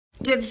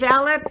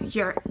Develop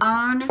your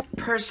own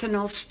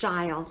personal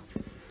style.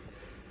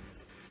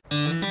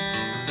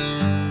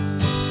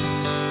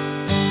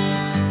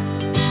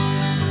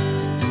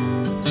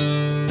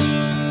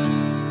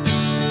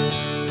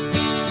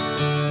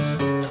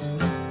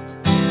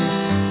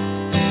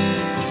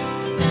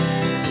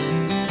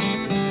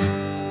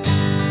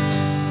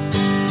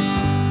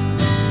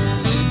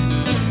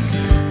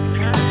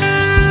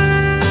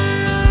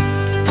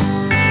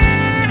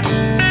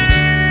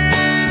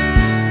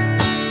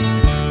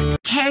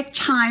 Take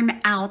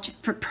time out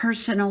for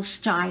personal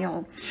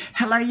style.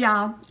 Hello,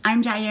 y'all.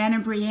 I'm Diana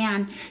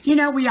Brienne. You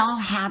know, we all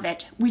have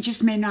it. We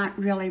just may not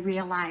really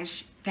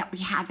realize that we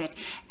have it,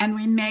 and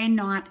we may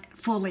not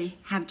fully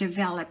have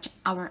developed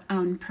our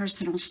own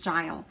personal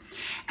style.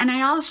 And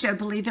I also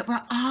believe that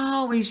we're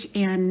always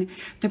in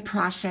the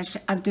process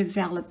of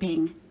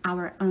developing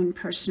our own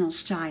personal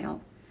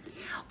style.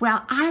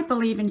 Well, I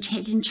believe in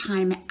taking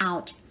time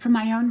out for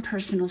my own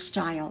personal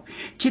style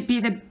to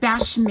be the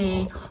best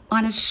me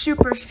on a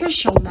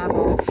superficial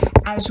level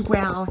as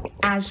well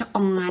as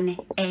on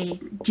a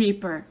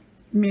deeper,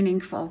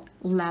 meaningful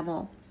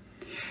level.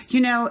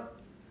 You know,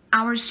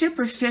 our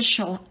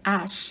superficial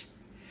us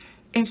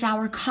is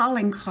our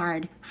calling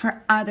card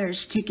for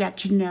others to get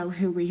to know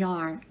who we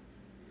are.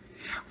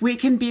 We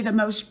can be the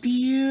most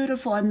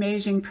beautiful,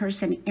 amazing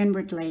person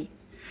inwardly,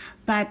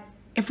 but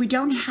if we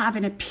don't have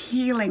an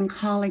appealing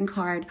calling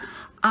card,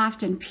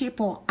 often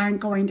people aren't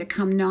going to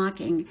come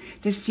knocking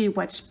to see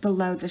what's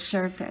below the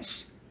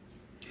surface.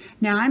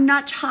 Now, I'm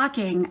not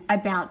talking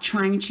about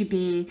trying to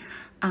be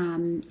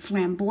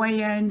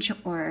flamboyant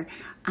or,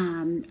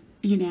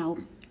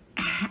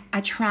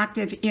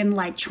 attractive in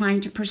like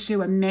trying to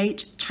pursue a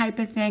mate type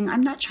of thing.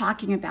 I'm not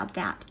talking about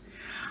that.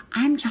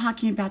 I'm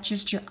talking about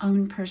just your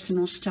own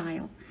personal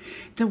style,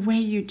 the way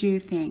you do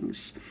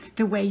things,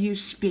 the way you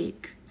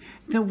speak,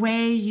 the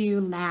way you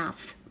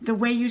laugh, the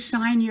way you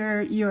sign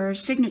your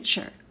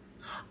signature.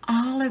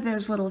 All of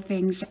those little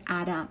things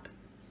add up.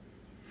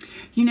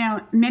 You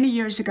know, many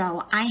years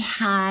ago, I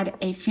had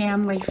a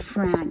family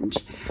friend,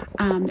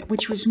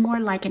 which was more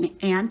like an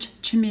aunt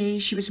to me.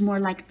 She was more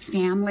like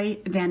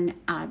family than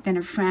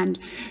a friend.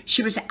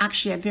 She was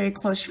actually a very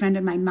close friend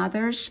of my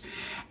mother's,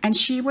 and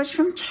she was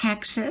from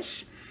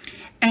Texas.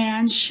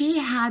 And she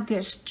had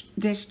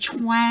this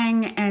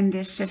twang and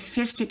this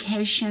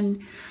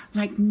sophistication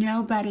like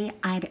nobody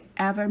I'd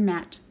ever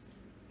met.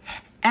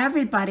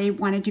 Everybody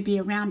wanted to be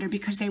around her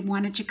because they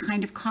wanted to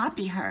kind of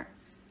copy her.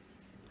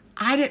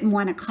 I didn't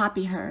want to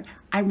copy her.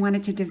 I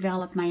wanted to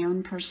develop my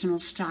own personal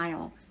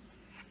style.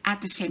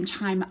 At the same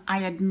time,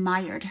 I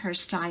admired her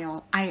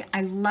style. I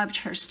loved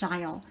her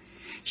style.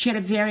 She had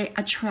a very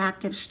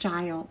attractive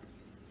style.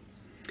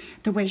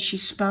 The way she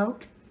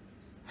spoke,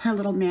 her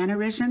little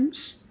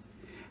mannerisms,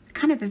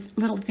 kind of the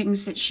little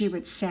things that she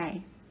would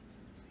say.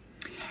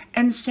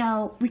 And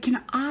so we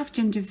can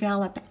often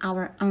develop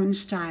our own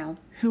style,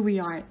 who we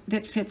are,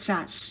 that fits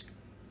us.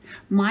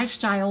 My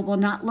style will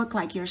not look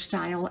like your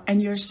style, and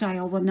your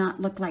style will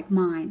not look like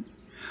mine.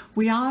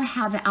 We all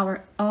have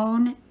our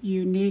own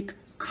unique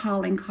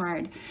calling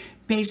card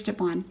based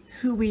upon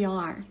who we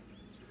are.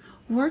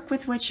 Work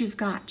with what you've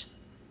got.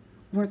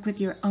 Work with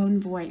your own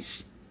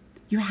voice.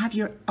 You have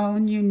your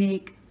own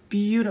unique,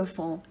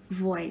 beautiful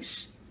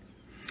voice.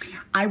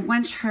 I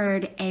once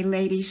heard a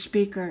lady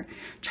speaker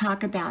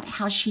talk about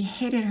how she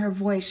hated her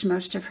voice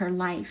most of her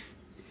life.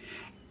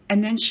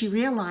 And then she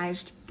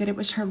realized that it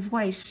was her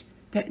voice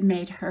that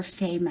made her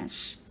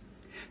famous.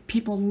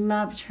 People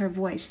loved her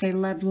voice. They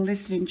loved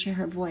listening to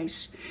her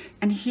voice.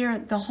 And here,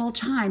 the whole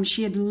time,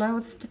 she had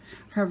loathed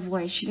her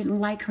voice. She didn't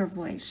like her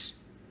voice.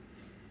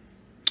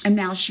 And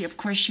now of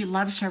course, she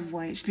loves her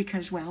voice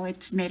because, well,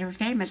 it's made her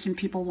famous and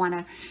people want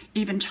to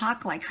even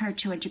talk like her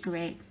to a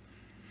degree.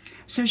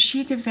 So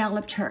she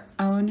developed her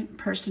own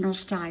personal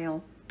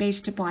style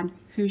based upon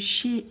who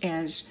she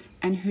is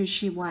and who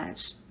she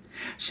was.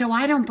 So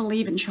I don't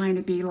believe in trying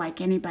to be like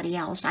anybody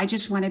else. I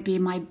just want to be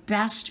my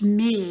best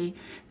me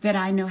that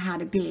I know how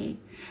to be.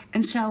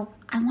 And so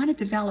I want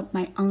to develop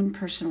my own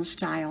personal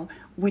style,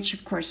 which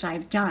of course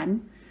I've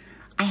done.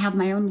 I have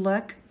my own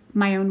look,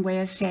 my own way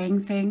of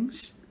saying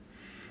things,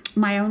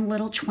 my own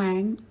little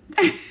twang,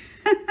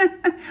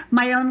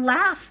 my own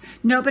laugh.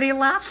 Nobody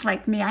laughs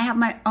like me. I have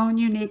my own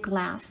unique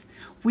laugh.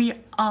 We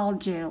all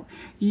do.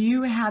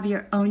 You have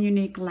your own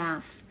unique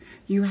laugh.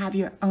 You have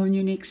your own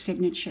unique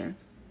signature.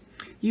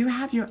 You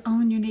have your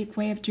own unique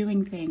way of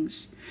doing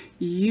things.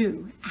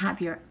 You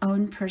have your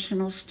own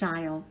personal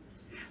style.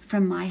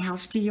 From my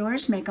house to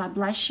yours, may God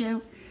bless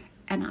you,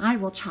 and I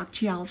will talk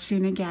to y'all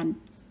soon again.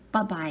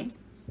 Bye-bye.